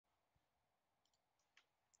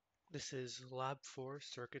This is Lab 4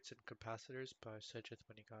 Circuits and Capacitors by Sajid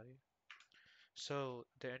Manigadi. So,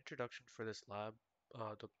 the introduction for this lab,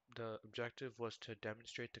 the objective was to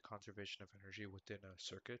demonstrate the conservation of energy within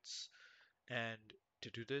circuits. And to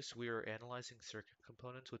do this, we are analyzing circuit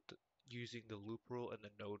components using the loop rule and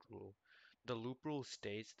the node rule. The loop rule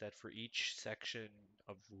states that for each section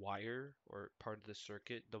of wire or part of the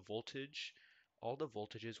circuit, all the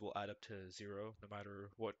voltages will add up to zero no matter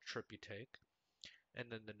what trip you take. And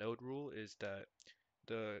then the node rule is that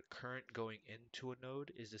the current going into a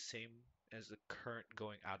node is the same as the current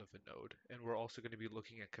going out of a node. And we're also going to be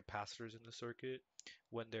looking at capacitors in the circuit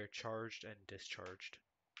when they're charged and discharged.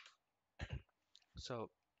 So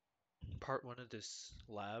part one of this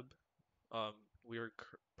lab, um, we're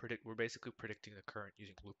basically predicting the current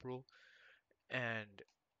using loop rule, and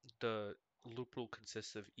the loop rule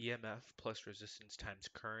consists of EMF plus resistance times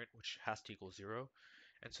current, which has to equal zero.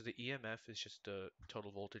 And so the EMF is just the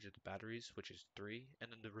total voltage of the batteries, which is 3.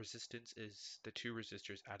 And then the resistance is the two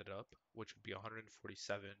resistors added up, which would be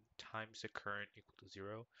 147 times the current equal to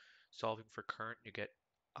 0. Solving for current, you get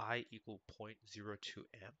I equal 0.02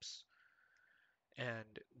 amps.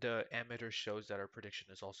 And the ammeter shows that our prediction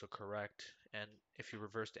is also correct. And if you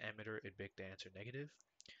reverse the ammeter, it'd make the answer negative.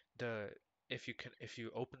 The if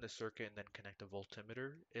you open the circuit and then connect a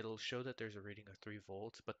voltmeter, it'll show that there's a reading of 3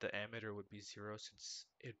 volts, but the ammeter would be 0 since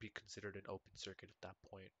it'd be considered an open circuit at that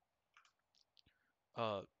point.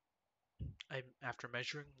 Uh, After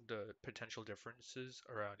measuring the potential differences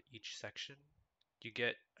around each section, you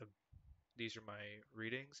get these are my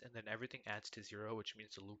readings, and then everything adds to 0, which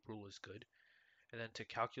means the loop rule is good. And then to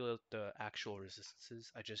calculate the actual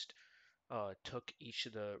resistances, I just took each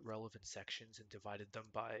of the relevant sections and divided them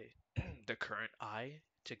by the current I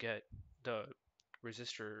to get the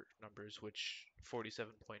resistor numbers, which 47.95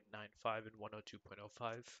 and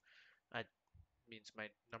 102.05. That means my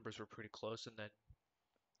numbers were pretty close, and then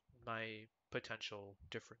my potential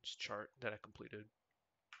difference chart that I completed.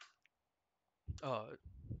 Uh,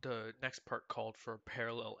 the next part called for a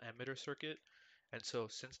parallel ammeter circuit, and so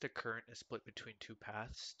since the current is split between two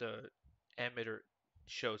paths, the ammeter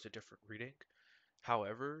shows a different reading.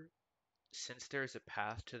 However, since there is a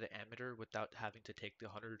path to the ammeter without having to take the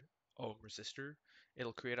 100 ohm resistor,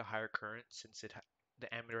 it'll create a higher current since the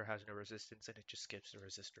ammeter has no resistance and it just skips the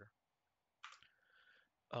resistor.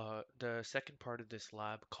 The second part of this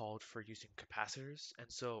lab called for using capacitors, and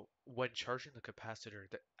so when charging the capacitor,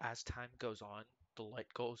 as time goes on, the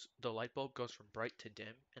light bulb goes from bright to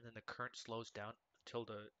dim, and then the current slows down until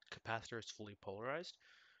the capacitor is fully polarized.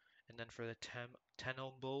 And then for the 10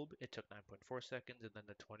 ohm bulb, it took 9.4 seconds, and then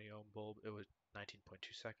the 20 ohm bulb, it was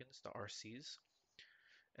 19.2 seconds, the RCs.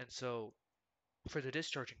 And so for the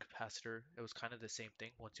discharging capacitor, it was kind of the same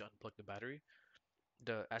thing once you unplug the battery.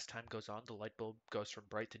 As time goes on, the light bulb goes from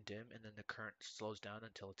bright to dim, and then the current slows down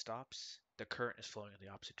until it stops. The current is flowing in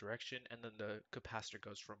the opposite direction, and then the capacitor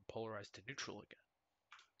goes from polarized to neutral again.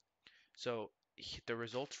 So the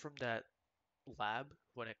results from that lab,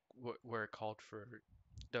 where it called for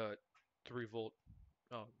the 3 volt,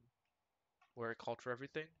 um, where it called for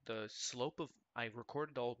everything, the slope of I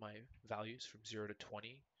recorded all of my values from 0 to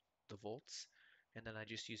 20, the volts, and then I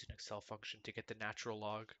just used an Excel function to get the natural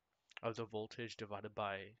log of the voltage divided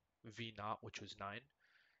by V naught, which was 9.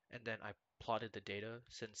 And then I plotted the data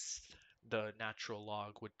since the natural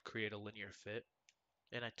log would create a linear fit.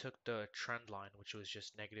 And I took the trend line, which was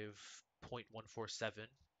just negative 0.147,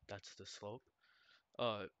 that's the slope.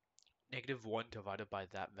 Uh, Negative 1 divided by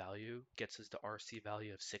that value gets us the RC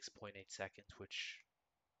value of 6.8 seconds, which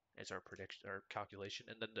is our prediction, our calculation.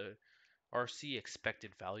 And then the RC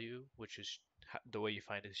expected value, which is the way you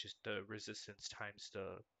find it is just the resistance times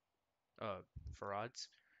the farads.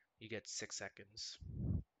 You get 6 seconds.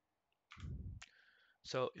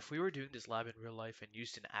 So if we were doing this lab in real life and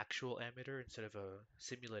used an actual ammeter instead of a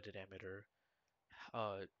simulated ammeter,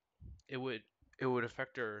 uh, it would it would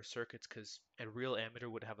affect our circuits because a real ammeter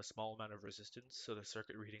would have a small amount of resistance, so the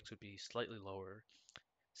circuit readings would be slightly lower.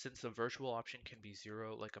 Since the virtual option can be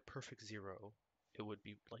zero, like a perfect zero, it would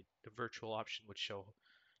be like the virtual option would show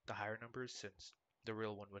the higher numbers since the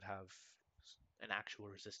real one would have an actual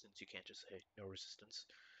resistance. You can't just say no resistance.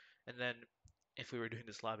 And then if we were doing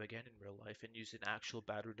this lab again in real life and use an actual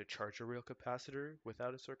battery to charge a real capacitor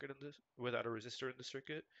without a resistor in the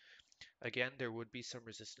circuit, again there would be some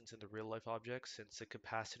resistance in the real life object since the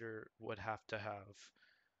capacitor would have to have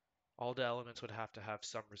all the elements would have to have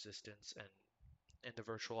some resistance, and in the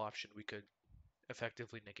virtual option we could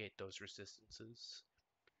effectively negate those resistances.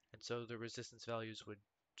 And so the resistance values would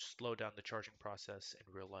slow down the charging process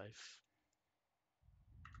in real life.